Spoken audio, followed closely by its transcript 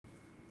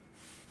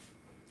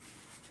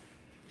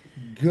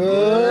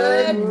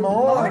Good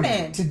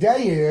morning.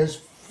 Today is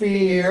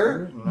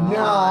Fear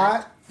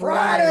Not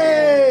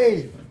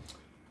Friday.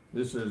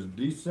 This is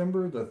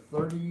December the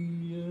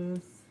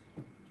 30th,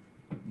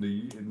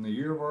 in the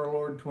year of our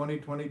Lord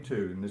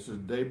 2022, and this is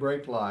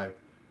Daybreak Live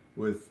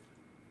with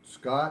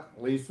Scott,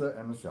 Lisa,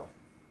 and myself.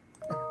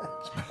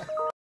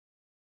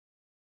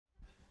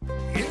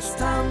 It's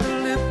time to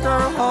lift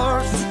our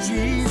hearts to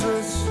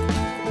Jesus.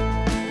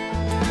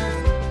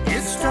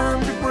 It's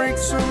time to break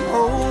some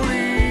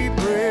holy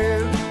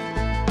bread.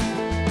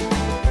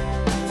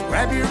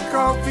 Grab your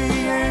coffee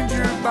and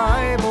your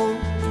Bible.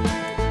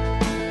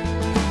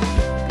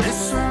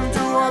 Listen to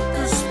what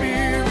the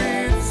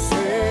Spirit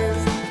says.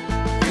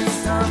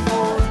 It's time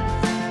for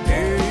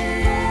Daybreak.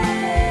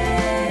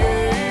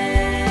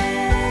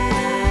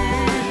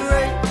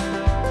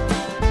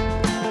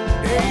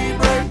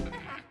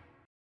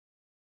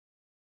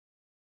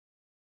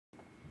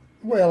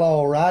 Well,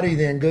 alrighty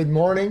then. Good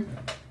morning.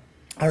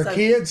 Our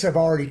kids have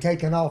already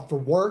taken off for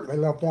work. They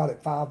left out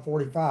at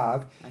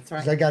 5:45. That's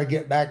right. They got to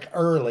get back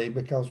early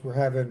because we're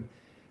having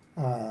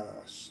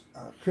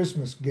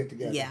Christmas get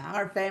together. Yeah,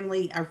 our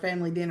family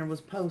dinner was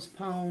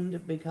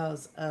postponed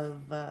because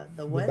of the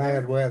The weather.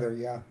 bad weather,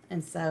 yeah.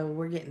 And so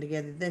we're getting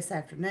together this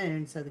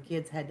afternoon. So the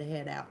kids had to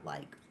head out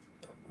like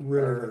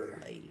Really, really.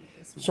 early.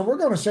 This So we're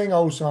going to sing an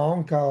old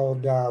song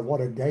called What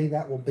a Day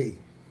That Will Be.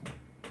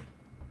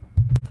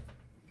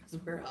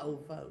 morning. We're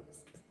old folks.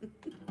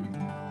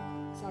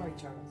 Sorry,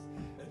 Charles.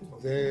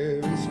 There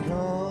is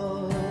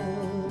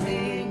coming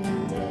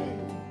a day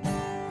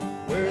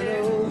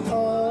where no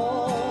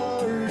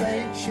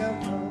heartache shall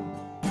come,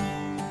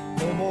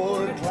 no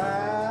more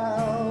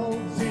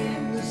clouds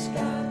in the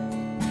sky,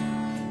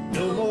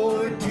 no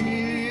more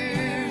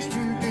tears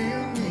to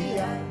dim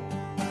the eye.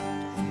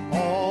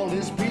 All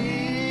is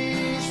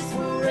peace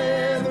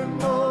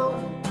forevermore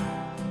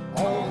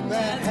on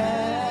that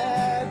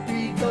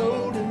happy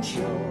golden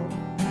shore.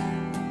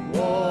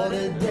 What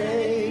a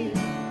day,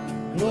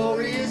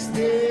 glorious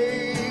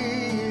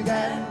day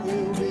that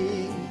will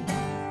be.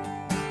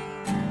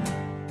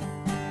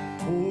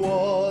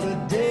 What a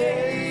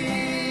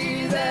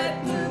day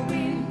that will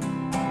be.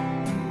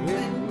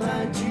 With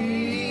my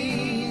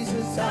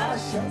Jesus I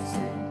shall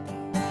sing.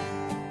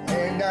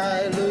 And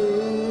I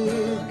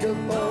look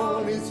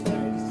upon his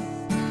face,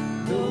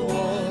 the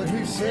one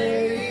who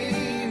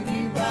saved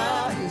me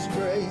by his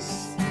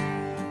grace.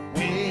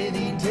 When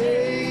he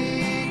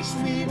takes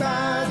me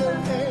by the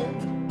hand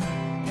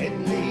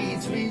and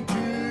leads me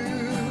to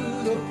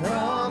the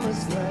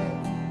promised land.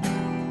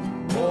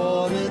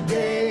 What a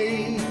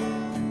day,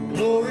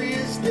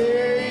 glorious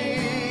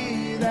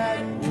day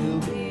that will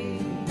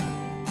be.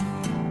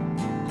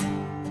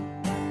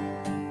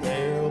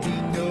 There'll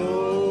be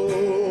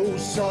no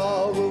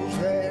sorrows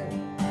there,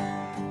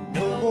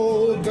 no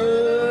more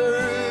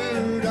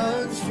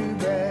burdens to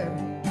bear,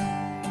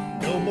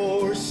 no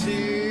more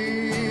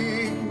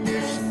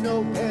sickness,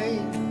 no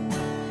pain,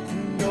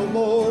 no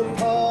more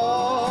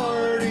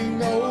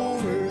parting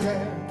over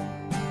there,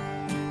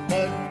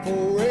 but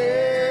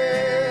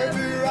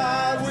forever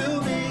I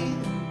will be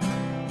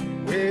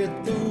with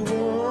the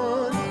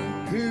one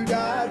who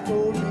died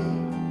for me.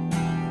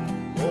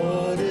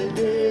 What a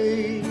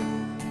day,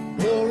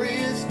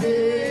 glorious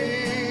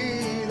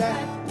day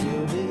that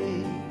will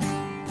be.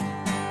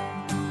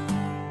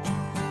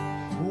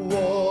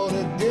 What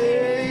a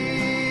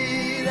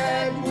day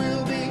that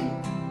will be.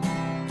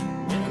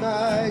 When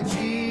my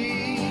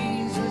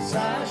Jesus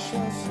I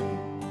shall see,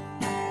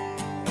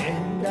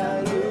 and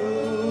I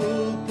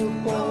look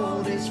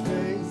upon his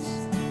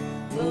face,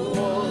 the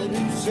one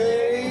who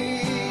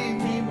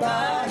saved me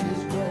by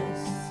his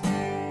grace.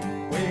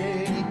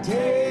 When he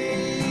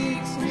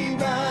takes me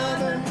by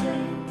the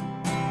hand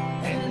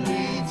and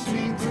leads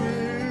me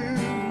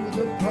through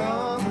the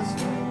promised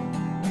land.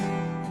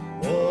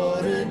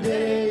 What a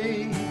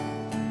day,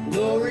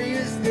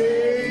 glorious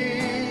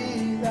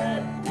day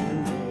that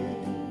will be.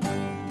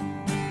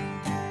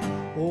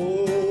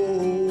 Oh,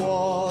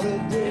 what a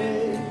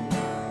day,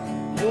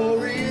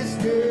 glorious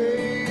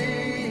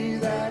day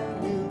that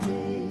will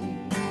be.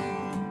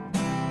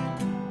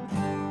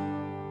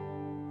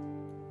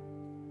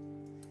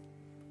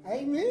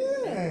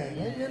 Amen.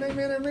 Amen,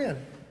 amen, amen.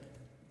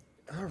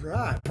 All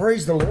right.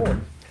 Praise the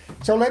Lord.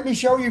 So let me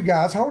show you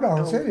guys. Hold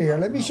on, sit here.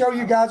 Let me show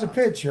you guys a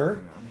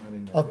picture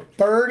of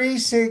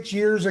 36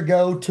 years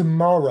ago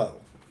tomorrow.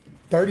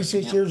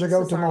 36 years ago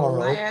This is our tomorrow.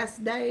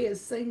 last day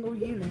as single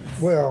units.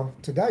 Well,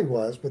 today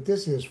was, but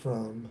this is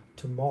from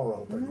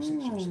tomorrow,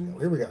 36 years ago.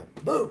 Here we go.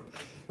 Boom.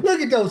 Look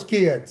at those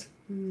kids.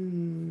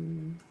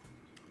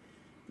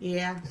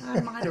 Yeah, I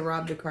might have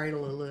robbed the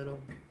cradle a little.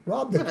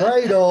 Rob the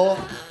cradle.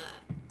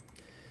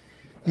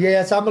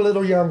 Yes, I'm a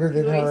little younger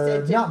than Grace her.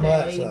 said to Not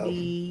much, though.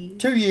 baby.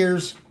 2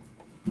 years.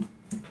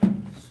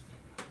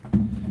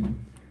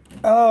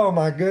 Oh,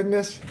 my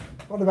goodness.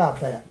 What about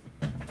that?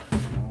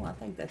 Oh, I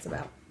think that's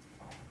about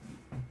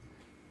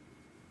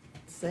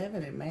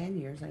 7 in man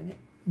years, ain't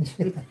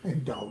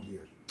it? Dog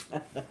years.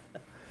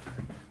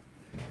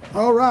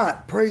 All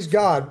right, praise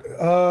God.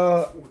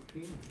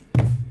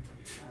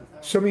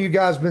 Some of you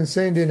guys been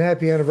sending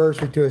happy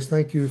anniversary to us.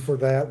 Thank you for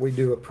that. We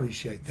do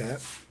appreciate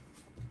that.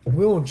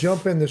 We'll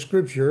jump in the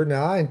scripture.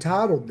 Now, I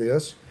entitled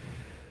this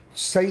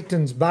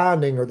Satan's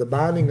Binding, or the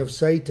Binding of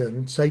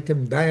Satan.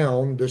 Satan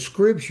bound the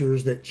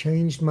scriptures that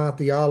changed my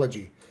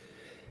theology.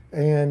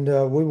 And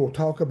we will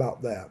talk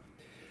about that.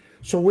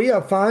 So we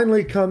have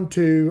finally come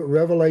to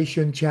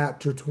Revelation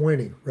chapter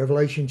 20.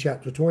 Revelation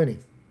chapter 20.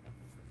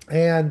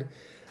 And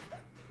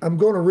I'm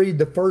going to read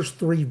the first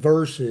 3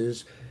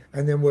 verses,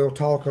 and then we'll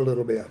talk a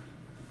little bit.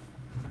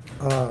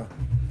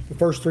 The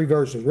first 3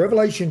 verses.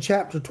 Revelation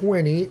chapter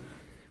 20.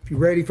 If you're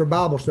ready for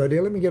Bible study,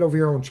 let me get over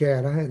here on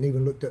chat. I hadn't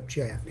even looked up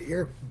chat.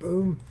 Here,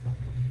 boom.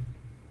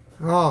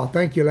 Oh,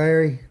 thank you,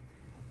 Larry.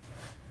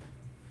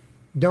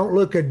 Don't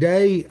look a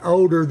day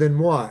older than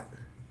what,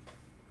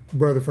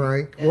 Brother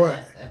Frank?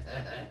 What?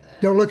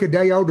 Don't look a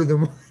day older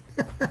than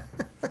what?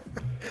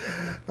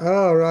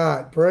 All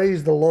right,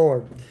 praise the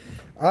Lord.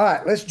 All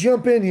right, let's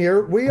jump in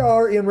here. We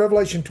are in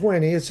Revelation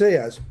 20. It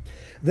says,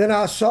 "Then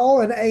I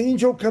saw an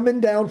angel coming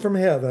down from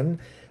heaven,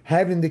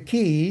 having the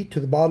key to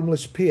the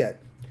bottomless pit,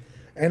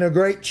 and a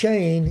great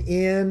chain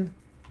in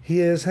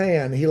his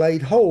hand. He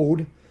laid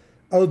hold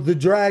of the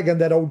dragon,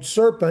 that old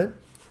serpent,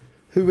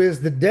 who is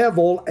the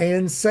devil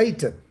and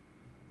Satan,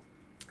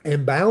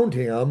 and bound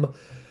him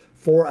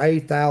for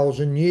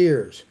 1,000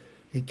 years.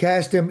 He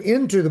cast him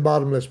into the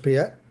bottomless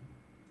pit,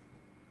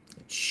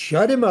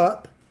 shut him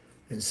up,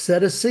 and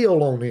set a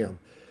seal on him,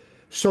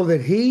 so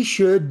that he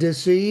should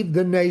deceive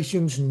the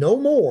nations no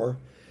more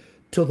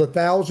till the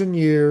 1,000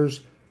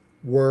 years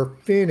were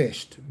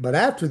finished. But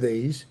after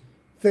these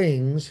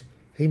things,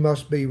 he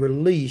must be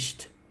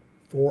released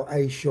for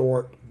a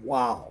short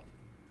while."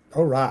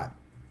 All right.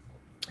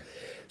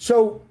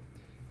 So,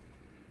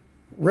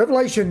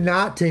 Revelation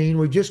 19,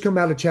 we just come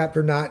out of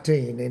chapter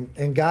 19.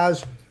 And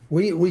guys,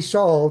 we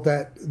saw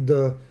that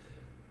the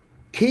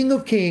King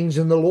of Kings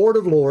and the Lord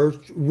of Lords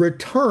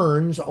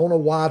returns on a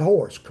white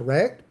horse,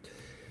 correct?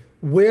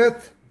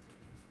 With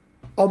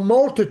a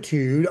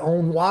multitude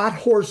on white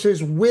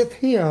horses with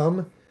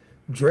him,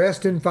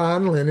 dressed in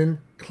fine linen,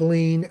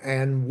 clean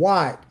and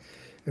white.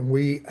 And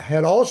we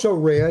had also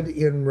read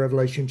in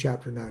Revelation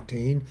chapter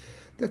 19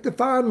 that the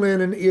fine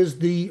linen is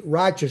the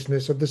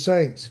righteousness of the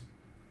saints.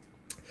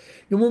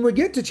 And when we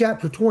get to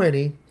chapter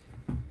 20,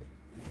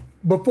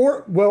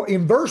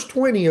 in verse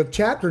 20 of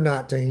chapter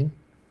 19,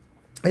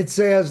 it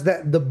says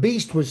that the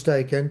beast was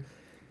taken,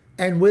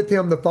 and with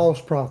him the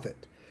false prophet.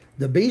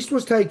 The beast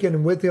was taken,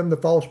 and with him the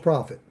false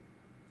prophet.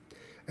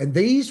 And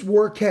these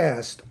were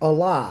cast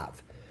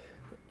alive.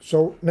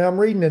 So now I'm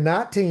reading in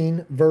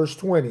 19, verse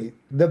 20.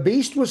 "The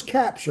beast was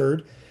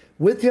captured,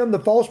 with him the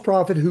false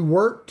prophet, who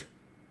worked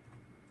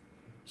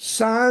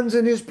signs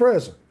in his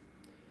presence,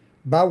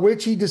 by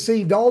which he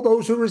deceived all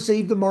those who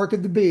received the mark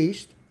of the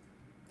beast,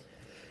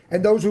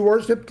 and those who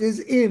worshipped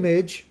his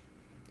image.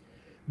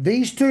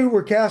 These two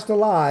were cast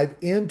alive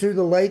into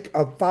the lake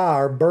of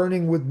fire,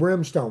 burning with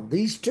brimstone."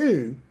 These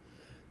two,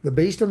 the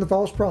beast and the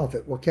false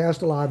prophet, were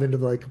cast alive into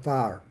the lake of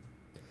fire,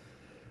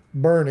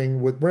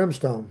 burning with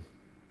brimstone.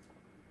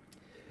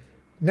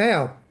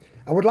 Now,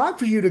 I would like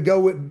for you to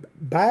go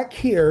back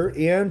here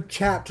in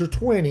chapter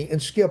 20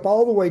 and skip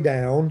all the way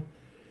down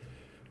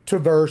to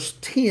verse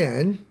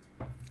 10,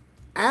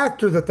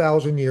 after the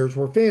 1,000 years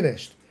were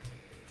finished.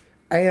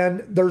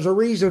 And there's a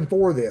reason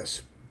for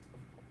this.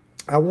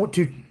 I want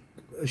to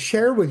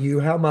share with you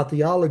how my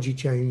theology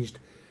changed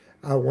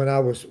while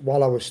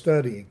I was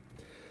studying.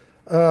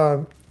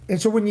 And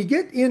so when you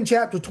get in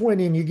chapter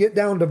 20 and you get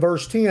down to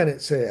verse 10,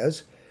 it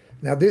says,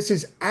 now this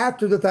is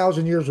after the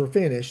 1,000 years were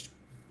finished.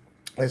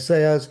 It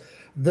says,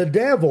 "The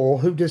devil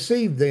who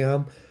deceived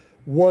them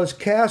was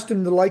cast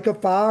in the lake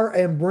of fire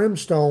and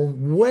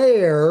brimstone,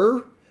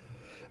 where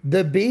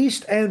the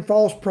beast and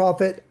false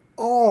prophet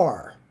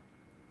are,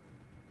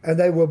 and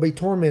they will be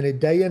tormented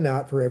day and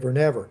night forever and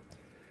ever."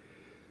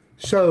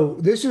 So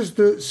this is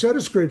the set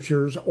of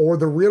scriptures, or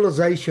the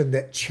realization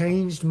that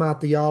changed my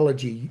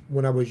theology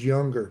when I was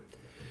younger.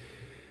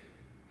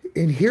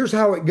 And here's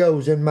how it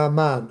goes in my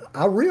mind.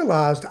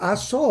 I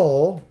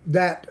saw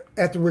that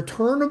at the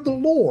return of the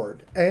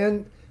Lord,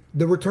 and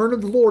the return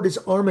of the Lord is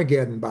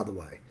Armageddon, by the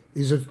way.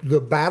 This is the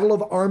battle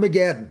of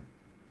Armageddon.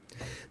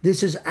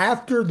 This is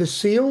after the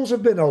seals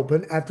have been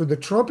opened, after the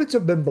trumpets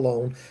have been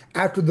blown,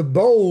 after the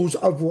bowls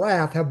of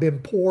wrath have been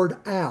poured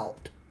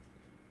out.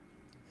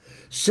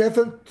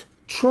 Seventh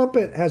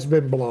trumpet has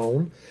been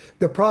blown,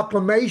 the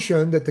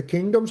proclamation that the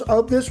kingdoms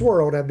of this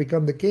world have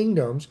become the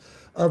kingdoms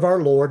of our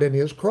Lord and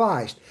his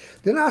Christ.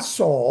 Then I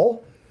saw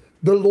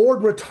the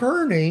Lord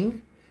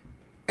returning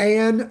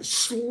and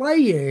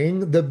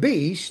slaying the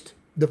beast,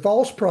 the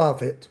false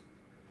prophet,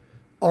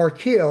 are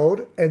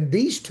killed, and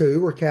these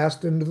two were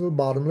cast into the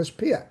bottomless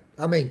pit.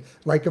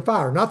 Lake of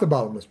fire, not the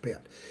bottomless pit.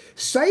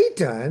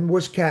 Satan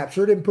was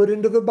captured and put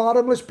into the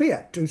bottomless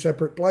pit, two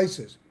separate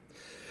places.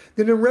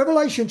 Then in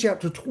Revelation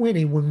chapter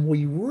 20, when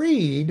we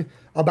read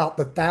about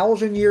the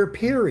 1,000-year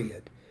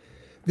period,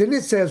 then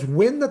it says,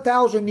 when the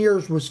 1,000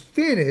 years was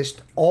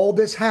finished, all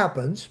this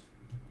happens.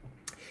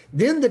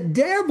 Then the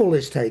devil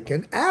is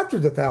taken after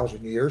the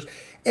 1,000 years,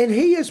 and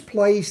he is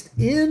placed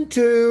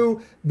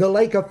into the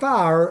lake of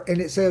fire, and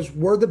it says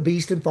where the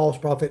beast and false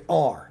prophet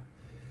are.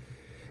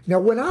 Now,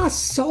 when I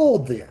saw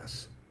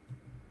this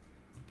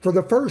for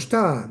the first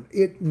time,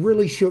 it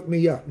really shook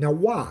me up. Now,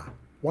 why?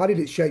 Why did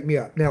it shake me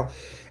up? Now,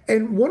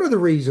 and one of the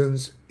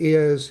reasons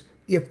is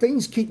if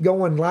things keep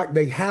going like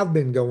they have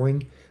been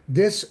going,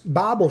 this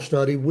Bible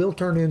study will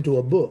turn into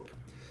a book.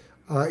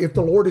 If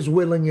the Lord is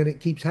willing and it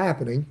keeps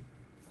happening.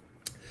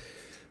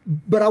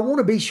 But I want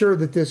to be sure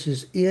that this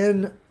is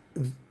in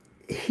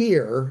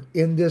here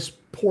in this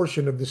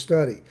portion of the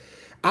study.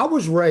 I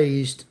was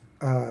raised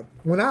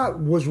when I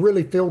was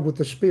really filled with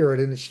the Spirit,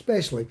 and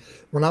especially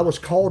when I was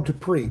called to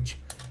preach,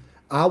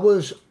 I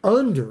was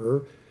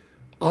under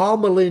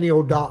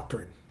all-millennial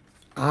doctrine.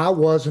 I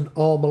was an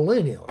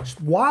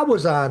all-millennialist. Why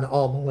was I an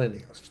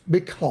all-millennialist?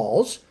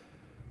 Because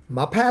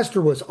my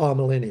pastor was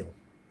all-millennial.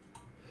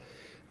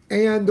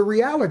 And the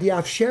reality,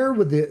 I've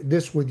shared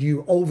this with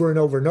you over and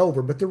over and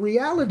over, but the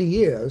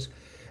reality is,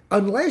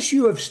 unless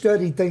you have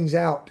studied things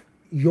out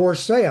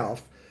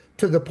yourself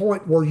to the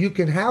point where you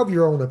can have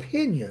your own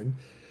opinion,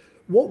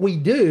 what we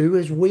do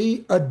is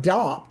we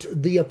adopt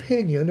the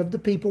opinion of the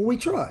people we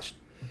trust.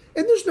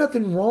 And there's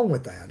nothing wrong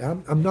with that.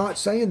 I'm not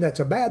saying that's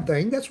a bad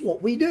thing. That's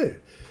what we do.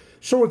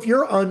 So if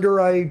you're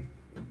under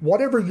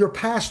whatever your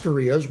pastor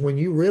is when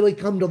you really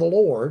come to the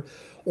Lord,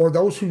 or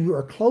those who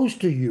are close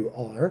to you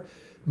are,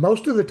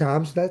 most of the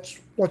times that's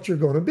what you're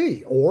going to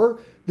be. Or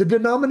the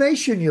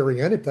denomination you're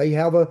in, if they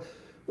have a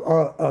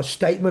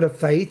statement of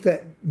faith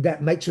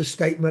that makes a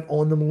statement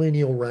on the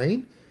millennial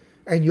reign,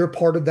 and you're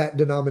part of that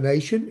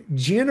denomination,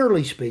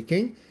 generally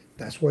speaking,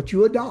 that's what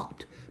you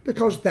adopt,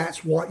 because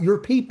that's what your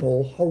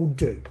people hold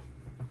to.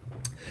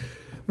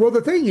 Well, the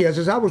thing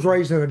is I was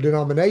raised in a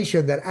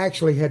denomination that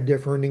actually had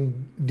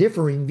differing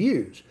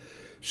views.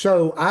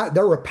 So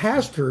there were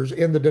pastors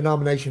in the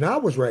denomination I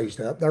was raised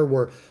up. There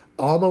were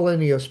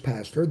all-millennialist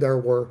pastors. There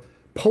were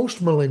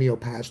post-millennial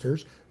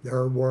pastors.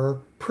 There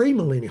were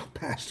premillennial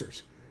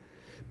pastors.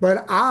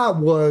 But I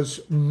was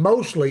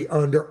mostly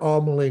under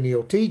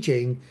all-millennial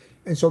teaching.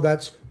 And so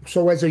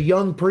as a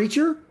young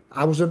preacher,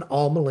 I was an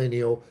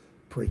all-millennial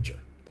preacher.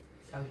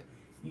 So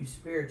you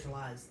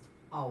spiritualized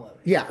all of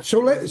it. Yeah.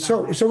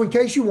 So in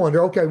case you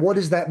wonder, okay, what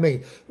does that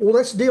mean? Well,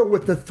 let's deal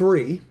with the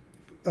three,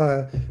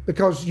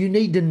 because you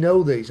need to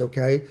know these.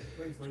 Okay.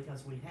 Briefly,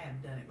 because we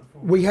have done it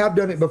before. We have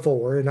done it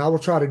before, and I will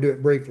try to do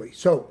it briefly.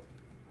 So,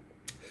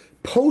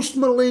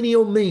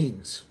 post-millennial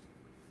means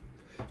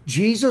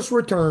Jesus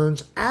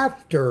returns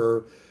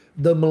after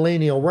the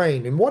millennial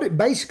reign, and what it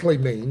basically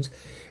means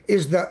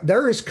is that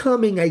there is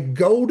coming a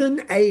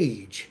golden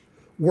age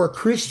where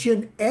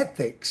Christian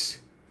ethics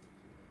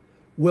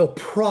will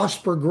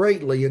prosper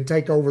greatly and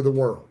take over the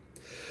world.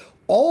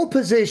 All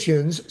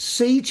positions,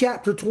 see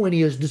chapter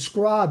 20 is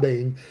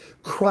describing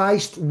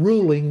Christ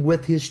ruling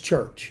with his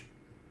church.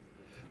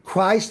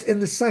 Christ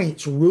and the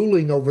saints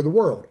ruling over the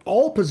world.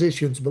 All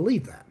positions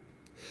believe that.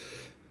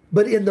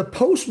 But in the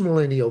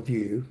post-millennial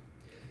view,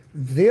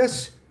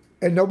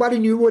 and nobody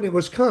knew when it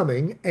was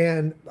coming,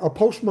 and a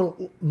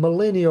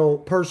post-millennial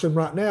person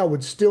right now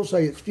would still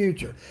say it's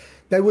future.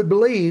 They would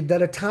believe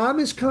that a time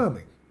is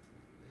coming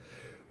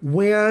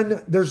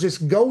when there's this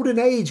golden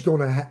age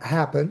going to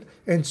happen,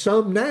 and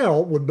some now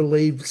would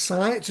believe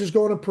science is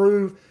going to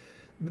prove,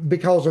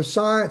 because of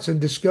science and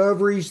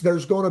discoveries,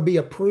 there's going to be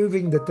a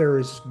proving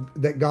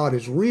that God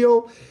is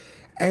real,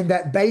 and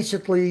that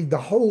basically the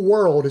whole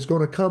world is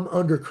going to come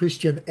under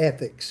Christian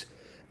ethics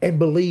and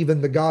believe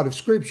in the God of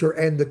Scripture,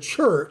 and the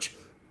church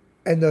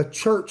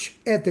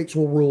ethics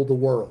will rule the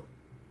world.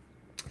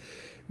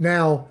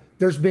 Now,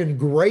 there's been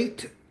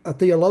great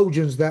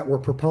theologians that were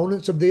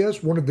proponents of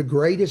this. One of the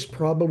greatest,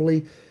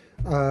 probably,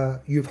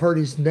 you've heard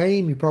his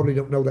name, you probably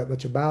don't know that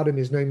much about him.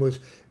 His name was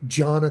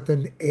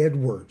Jonathan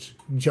Edwards.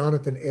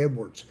 Jonathan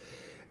Edwards.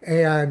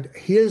 And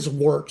his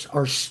works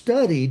are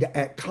studied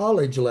at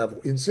college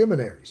level in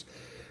seminaries.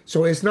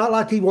 So it's not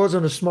like he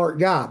wasn't a smart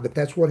guy, but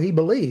that's what he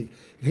believed.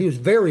 He was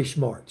very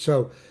smart.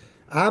 So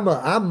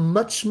I'm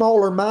much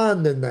smaller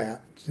mind than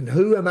that. And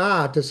who am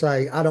I to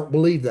say I don't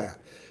believe that?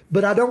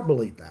 But I don't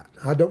believe that.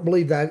 I don't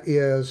believe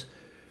that's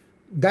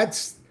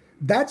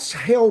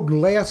held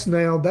less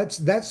now. That's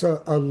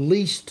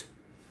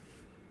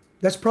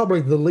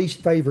probably the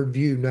least favored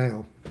view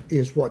now,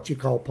 is what you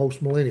call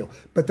post-millennial.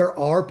 But there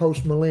are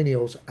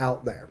post-millennials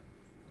out there.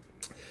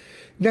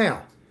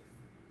 Now,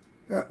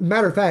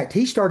 matter of fact,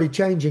 he started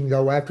changing,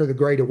 though, after the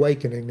Great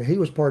Awakening. He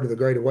was part of the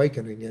Great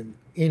Awakening. And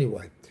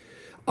anyway,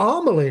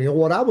 all-millennial,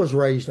 what I was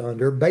raised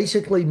under,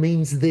 basically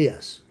means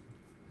this.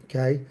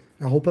 Okay?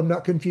 I hope I'm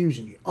not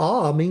confusing you.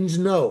 Means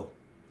no.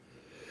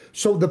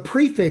 So the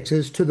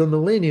prefixes to the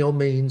millennial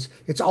means,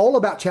 it's all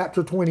about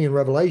chapter 20 in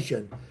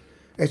Revelation.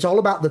 It's all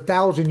about the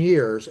 1,000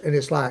 years. And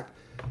it's like,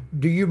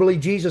 do you believe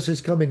Jesus is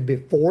coming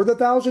before the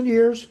 1,000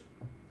 years?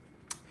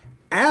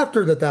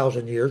 After the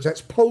 1,000 years,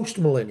 that's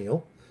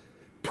post-millennial.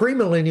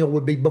 Premillennial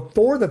would be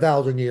before the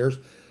 1,000 years.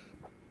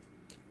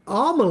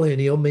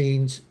 Amillennial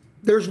means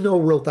there's no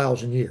real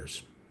 1,000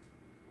 years.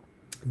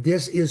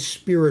 This is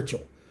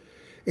spiritual.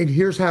 And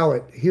here's how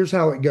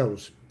it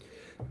goes.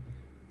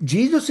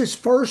 Jesus'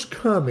 first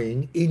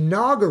coming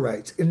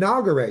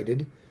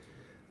inaugurated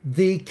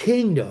the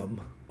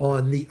kingdom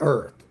on the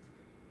earth.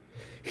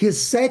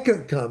 His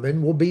second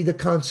coming will be the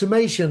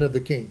consummation of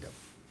the kingdom.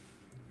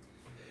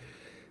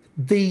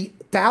 The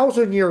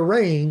 1,000-year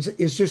reigns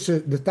is just the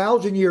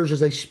 1,000 years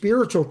is a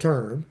spiritual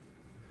term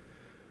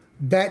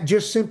that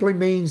just simply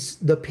means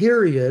the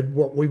period,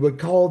 what we would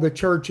call the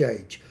church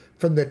age,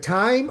 from the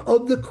time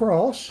of the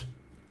cross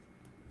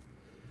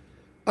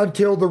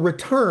until the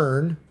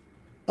return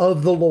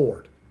of the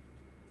Lord,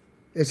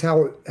 is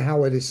how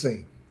it is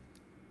seen.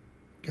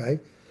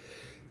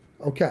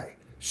 Okay.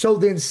 So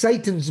then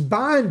Satan's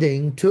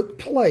binding took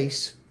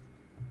place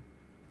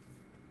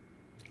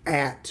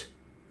at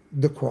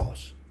the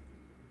cross.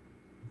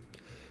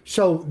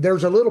 So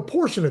there's a little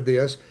portion of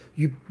this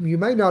you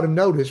may not have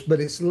noticed,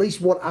 but it's at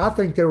least what I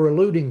think they were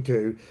alluding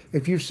to.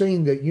 If you've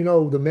seen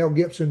the Mel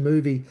Gibson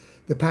movie,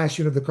 The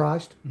Passion of the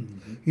Christ,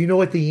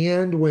 at the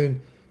end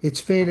when it's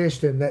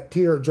finished and that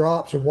tear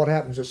drops and what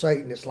happens to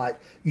Satan, it's like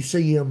you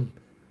see him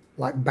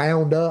like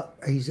bound up.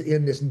 He's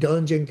in this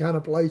dungeon kind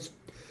of place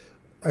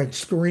and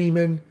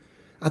screaming.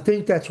 I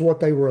think that's what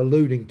they were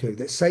alluding to,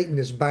 that Satan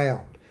is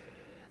bound.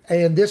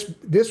 And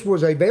this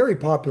was a very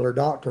popular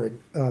doctrine.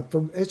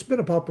 It's been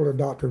a popular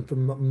doctrine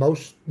for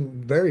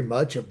very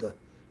much of the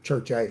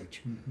church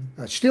age.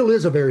 Still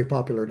is a very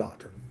popular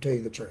doctrine, to tell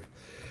you the truth.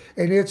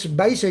 And it's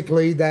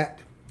basically that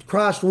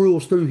Christ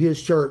rules through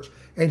his church,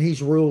 and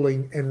he's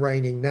ruling and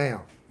reigning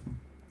now.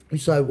 You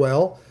say,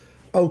 well,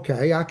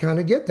 okay, I kind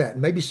of get that.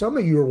 Maybe some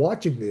of you are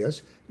watching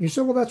this. You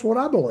say, well, that's what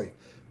I believe.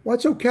 Well,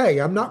 it's okay.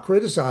 I'm not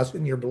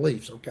criticizing your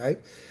beliefs, okay?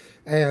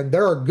 And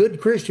there are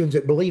good Christians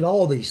that believe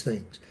all these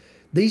things.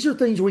 These are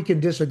things we can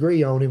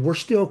disagree on, and we're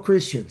still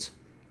Christians.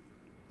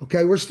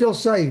 Okay, we're still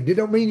saved. It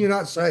don't mean you're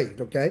not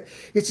saved, okay?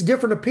 It's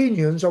different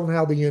opinions on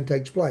how the end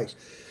takes place.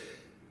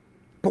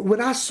 But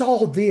when I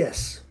saw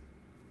this,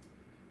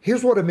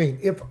 here's what I mean.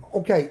 If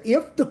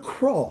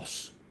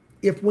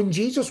when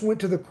Jesus went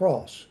to the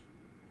cross,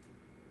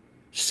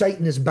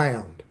 Satan is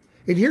bound.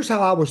 And here's how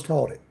I was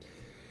taught it.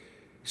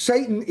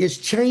 Satan is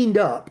chained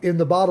up in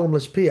the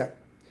bottomless pit,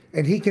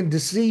 and he can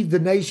deceive the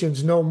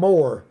nations no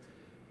more.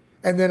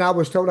 And then I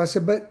was told, I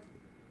said, but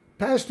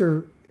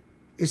Pastor,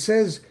 it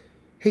says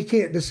he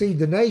can't deceive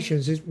the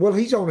nations. Well,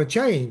 he's on a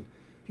chain.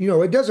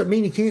 It doesn't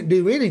mean he can't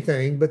do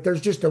anything, but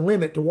there's just a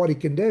limit to what he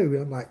can do.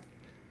 And I'm like,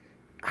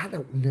 I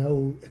don't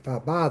know if I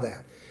buy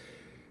that.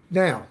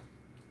 Now,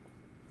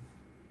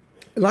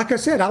 like I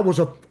said, I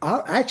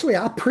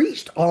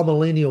preached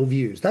amillennial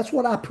views. That's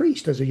what I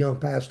preached as a young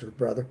pastor,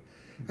 brother.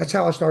 That's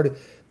how I started.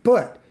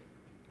 But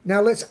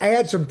now let's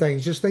add some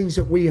things, just things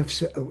that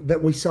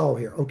we saw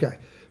here. Okay.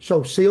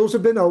 So seals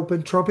have been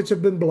opened, trumpets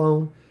have been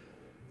blown,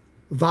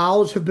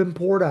 vials have been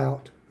poured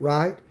out,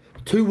 right?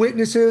 2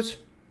 witnesses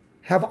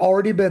have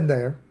already been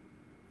there.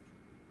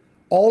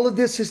 All of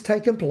this has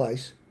taken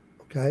place,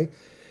 okay?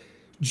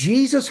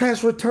 Jesus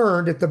has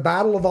returned at the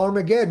Battle of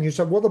Armageddon. You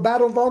said, well, the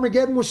Battle of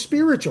Armageddon was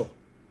spiritual,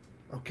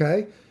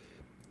 okay?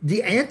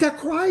 The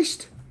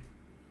Antichrist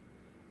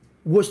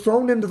was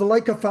thrown into the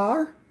lake of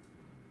fire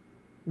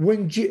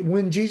when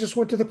Jesus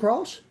went to the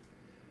cross.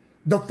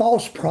 The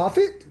false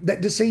prophet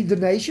that deceived the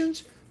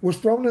nations was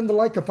thrown in the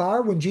lake of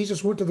fire when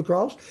Jesus went to the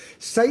cross.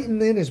 Satan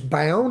then is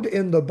bound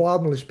in the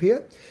bottomless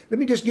pit. Let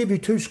me just give you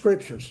 2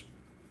 scriptures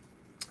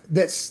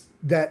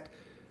that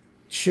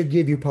should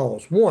give you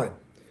pause. 1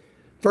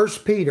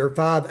 Peter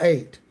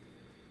 5:8.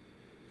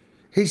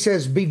 He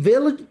says, be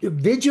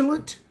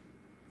vigilant.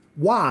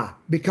 Why?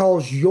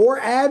 Because your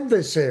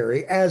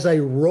adversary, as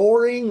a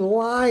roaring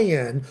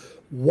lion,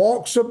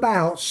 walks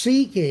about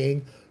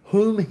seeking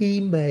whom he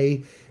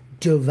may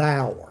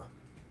devour.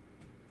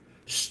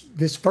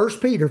 This 1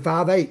 Peter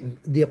 5:8,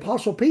 the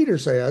Apostle Peter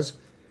says,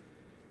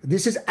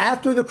 this is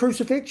after the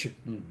crucifixion.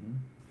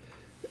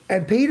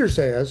 And Peter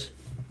says,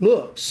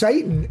 look,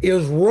 Satan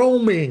is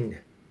roaming,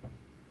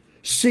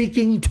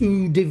 seeking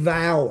to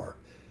devour.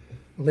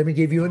 Let me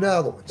give you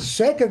another one.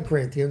 2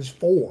 Corinthians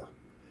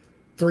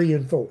 4:3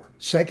 and 4.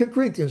 2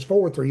 Corinthians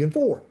 4:3 and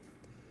 4.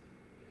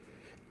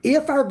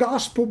 If our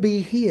gospel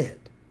be hid,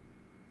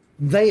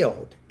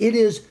 veiled, it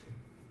is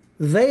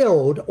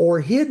veiled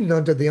or hidden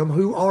unto them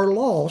who are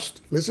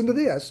lost, listen to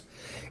this,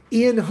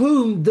 in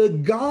whom the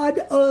God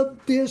of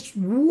this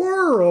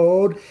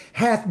world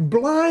hath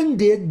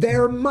blinded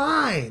their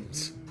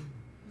minds.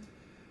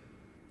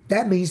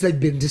 That means they've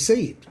been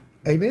deceived.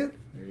 Amen?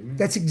 Amen.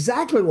 That's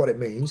exactly what it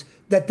means,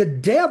 that the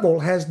devil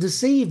has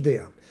deceived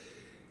them.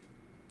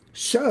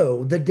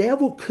 So the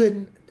devil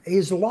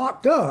is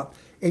locked up,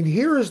 and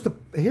here's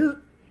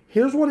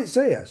what it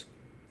says.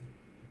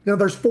 Now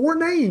there's 4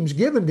 names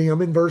given to him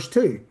in verse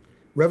 2.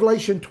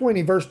 Revelation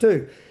 20, verse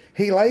 2.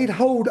 He laid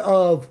hold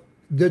of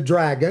the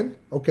dragon.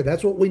 Okay,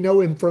 that's what we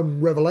know him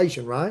from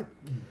Revelation, right?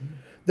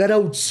 That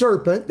old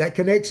serpent that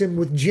connects him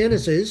with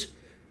Genesis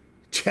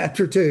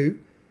chapter 2,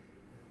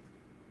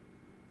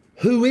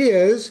 who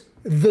is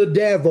the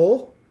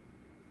devil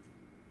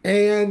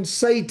and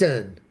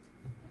Satan.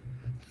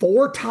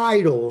 4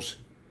 titles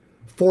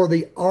for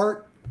the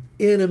arch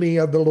enemy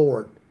of the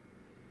Lord.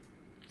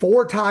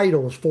 4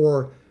 titles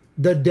for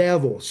the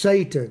devil,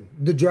 Satan,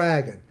 the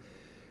dragon.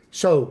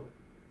 So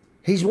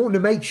he's wanting to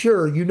make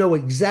sure you know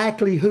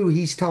exactly who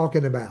he's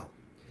talking about.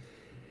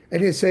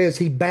 And it says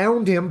he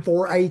bound him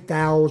for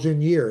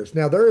 1,000 years.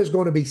 Now there is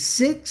going to be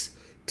 6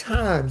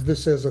 times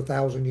this says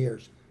 1,000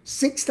 years.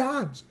 6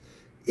 times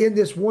in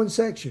this one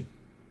section.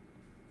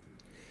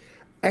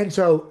 And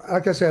so,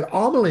 like I said,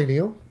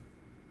 amillennial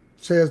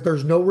says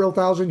there's no real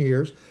 1,000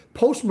 years.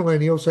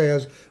 Postmillennial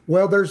says,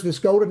 well, there's this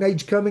golden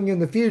age coming in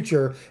the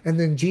future, and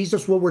then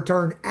Jesus will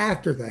return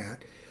after that.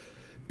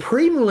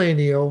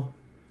 Premillennial,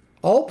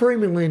 all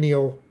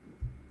premillennial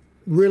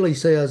really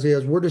says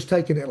is we're just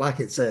taking it like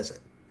it says it.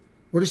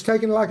 We're just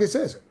taking it like it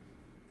says it.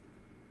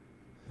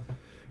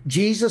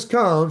 Jesus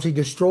comes, he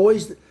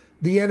destroys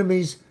the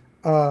enemies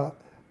at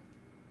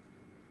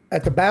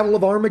the Battle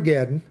of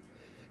Armageddon.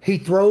 He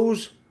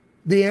throws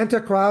the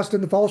Antichrist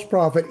and the false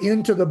prophet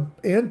into the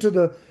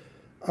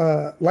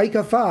lake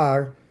of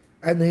fire,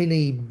 and then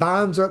he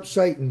binds up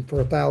Satan for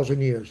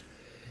 1,000 years.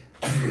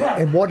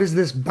 And what does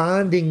this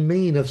binding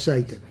mean of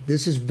Satan?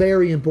 This is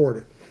very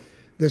important.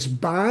 This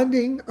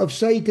binding of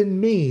Satan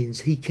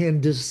means he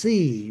can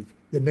deceive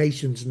the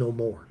nations no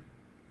more.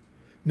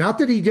 Not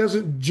that he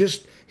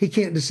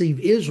can't deceive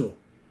Israel.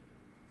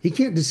 He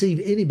can't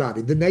deceive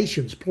anybody, the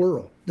nations,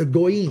 plural, the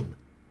goyim.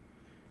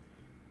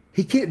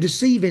 He can't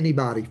deceive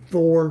anybody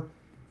for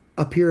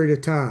a period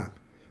of time,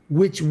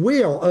 which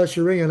will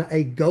usher in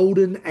a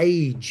golden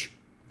age.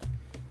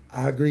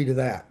 I agree to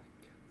that.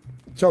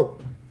 So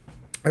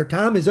our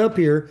time is up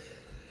here,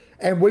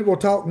 and we will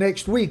talk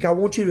next week. I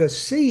want you to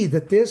see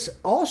that this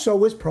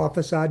also is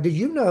prophesied. Did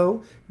you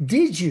know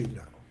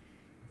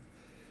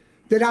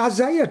that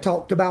Isaiah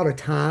talked about a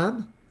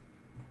time?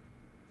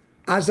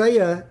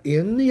 Isaiah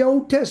in the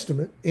Old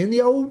Testament, in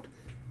the old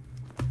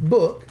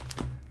book,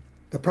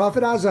 the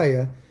prophet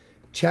Isaiah,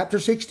 chapter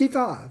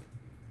 65,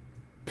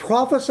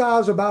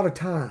 prophesies about a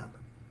time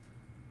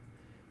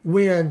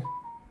when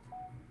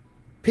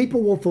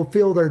people will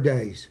fulfill their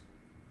days,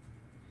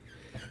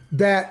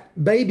 that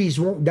babies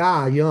won't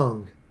die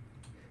young.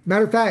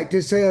 Matter of fact,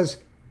 it says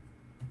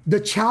the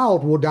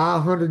child will die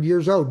 100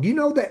 years old. Do you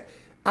know that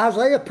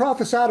Isaiah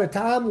prophesied a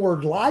time where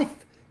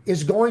life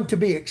is going to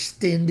be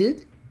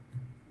extended?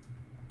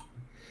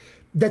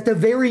 That the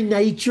very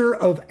nature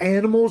of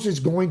animals is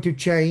going to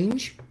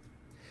change?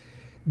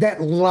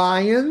 That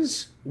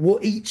lions will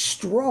eat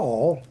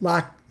straw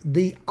like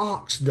the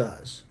ox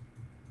does?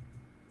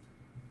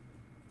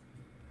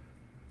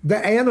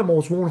 The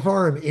animals won't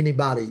harm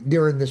anybody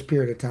during this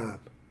period of time.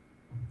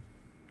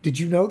 Did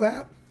you know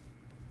that?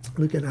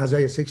 Look at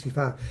Isaiah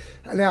 65.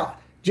 Now,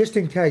 just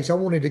in case, I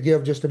wanted to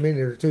give just a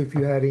minute or two if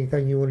you had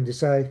anything you wanted to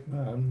say.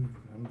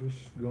 I'm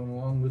just going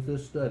along with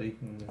this study.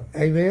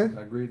 Amen.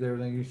 I agree with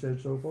everything you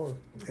said so far.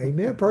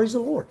 Amen. Praise the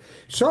Lord.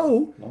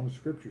 So, As long as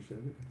Scripture said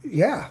it.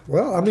 yeah,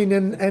 well, I mean,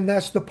 and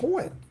that's the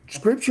point.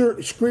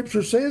 Scripture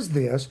says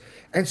this.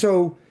 And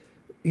so,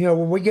 you know,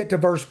 when we get to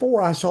verse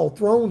 4, I saw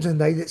thrones and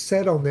they that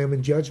sat on them,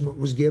 and judgment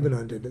was given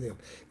unto them.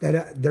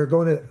 That they're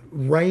going to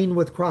reign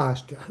with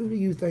Christ. Who do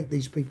you think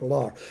these people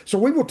are? So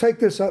we will take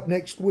this up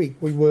next week.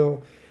 We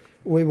will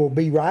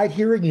be right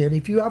here again.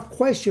 If you have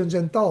questions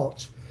and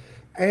thoughts,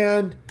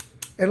 and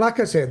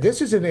like I said,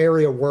 this is an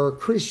area where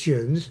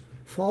Christians,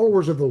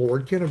 followers of the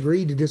Lord, can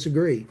agree to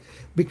disagree,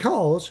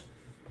 because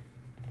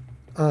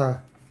I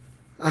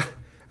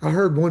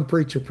heard one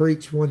preacher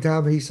preach one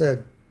time. He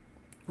said,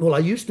 well, I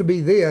used to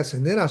be this,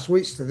 and then I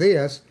switched to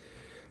this.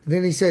 And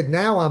then he said,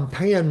 now I'm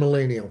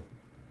pan-millennial.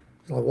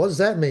 Like, what does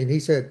that mean? He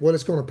said, well,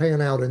 it's going to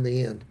pan out in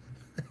the end.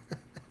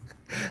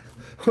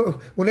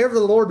 Whenever the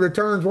Lord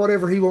returns,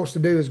 whatever he wants to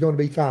do is going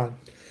to be fine.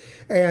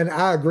 And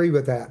I agree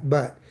with that.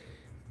 But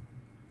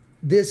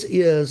this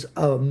is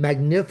a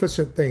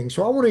magnificent thing.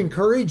 So I want to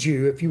encourage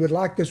you, if you would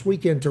like this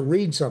weekend to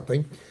read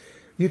something,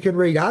 you can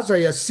read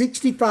Isaiah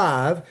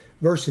 65,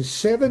 verses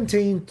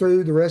 17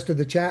 through the rest of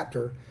the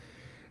chapter,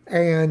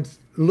 and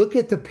look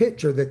at the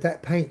picture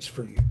that paints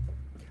for you.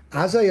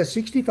 Isaiah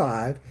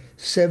 65,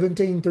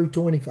 17 through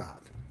 25.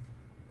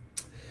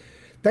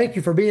 Thank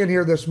you for being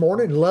here this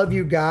morning. Love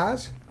you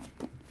guys.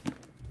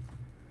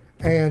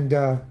 And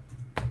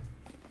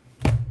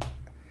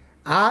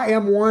I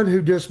am one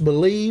who just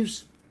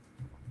believes.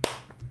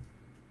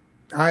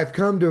 I have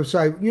come to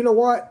say, you know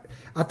what?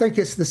 I think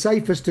it's the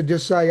safest to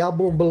just say, I'm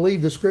going to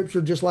believe the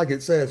Scripture just like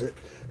it says it.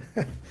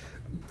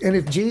 And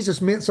if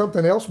Jesus meant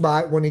something else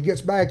by it, when he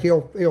gets back,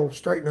 he'll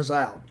straighten us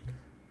out.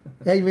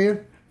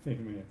 Amen?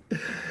 Amen.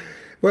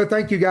 Well,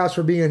 thank you guys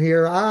for being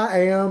here.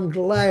 I am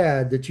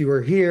glad that you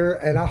are here,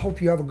 and I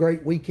hope you have a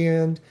great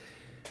weekend.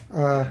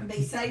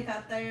 Be safe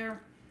out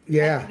there.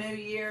 Yeah. Happy New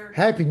Year.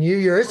 Happy New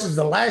Year. This is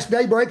the last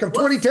day break of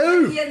We'll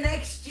 22. see you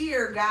next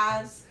year,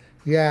 guys.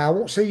 Yeah, I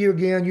won't see you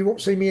again. You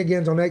won't see me again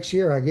until next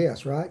year, I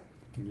guess, right?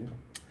 Yeah.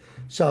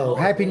 So,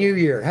 Happy New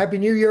Year. Happy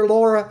New Year,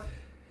 Laura.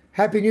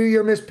 Happy New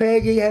Year, Miss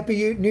Peggy.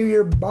 Happy New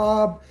Year,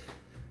 Bob.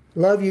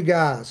 Love you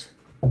guys.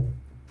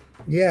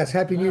 Yes,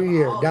 Happy New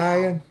Year,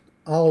 Diane.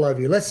 All of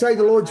you. Let's say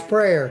the Lord's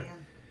Prayer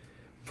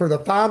for the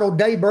final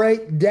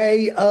daybreak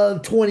day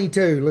of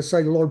 22. Let's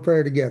say the Lord's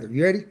Prayer together.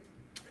 You ready?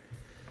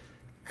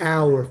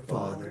 Our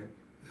Father,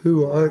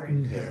 who art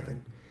in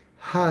heaven,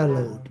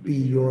 hallowed be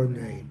your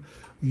name.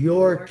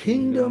 Your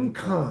kingdom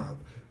come,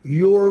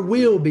 your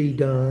will be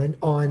done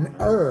on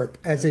earth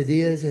as it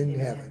is in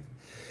heaven.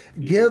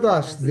 Give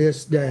us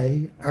this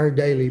day our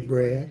daily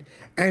bread,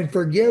 and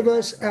forgive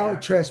us our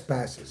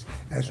trespasses,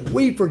 as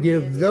we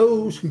forgive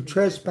those who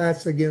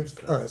trespass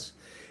against us.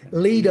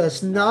 Lead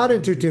us not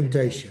into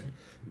temptation,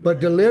 but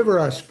deliver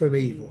us from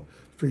evil.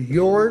 For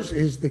yours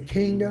is the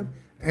kingdom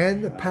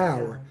and the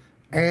power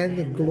and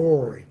the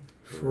glory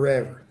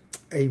forever.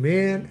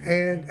 Amen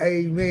and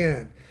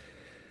amen.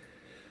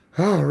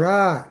 All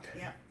right.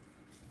 Yep.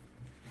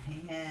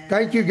 And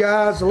Thank you,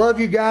 guys. I love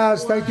you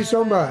guys. Thank you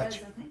so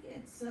much. I think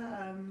it's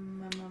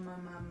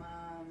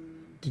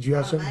Did you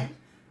have Donna something?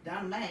 May.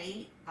 Donna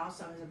May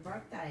also has a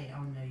birthday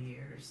on New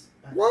Year's.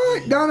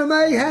 What? Donna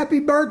Mae, happy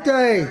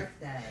birthday. Happy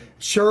birthday.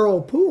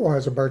 Cheryl Poole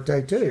has a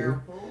birthday too.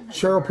 Cheryl Poole has a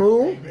Cheryl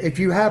Poole, birthday. if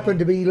you happen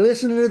to be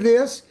listening to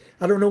this,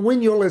 I don't know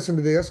when you'll listen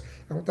to this.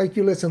 I don't think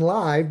you listen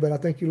live, but I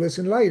think you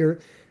listen later.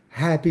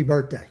 Happy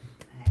birthday.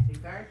 Happy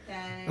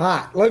birthday. All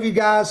right. Love you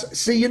guys.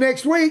 See you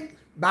next week.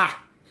 Bye.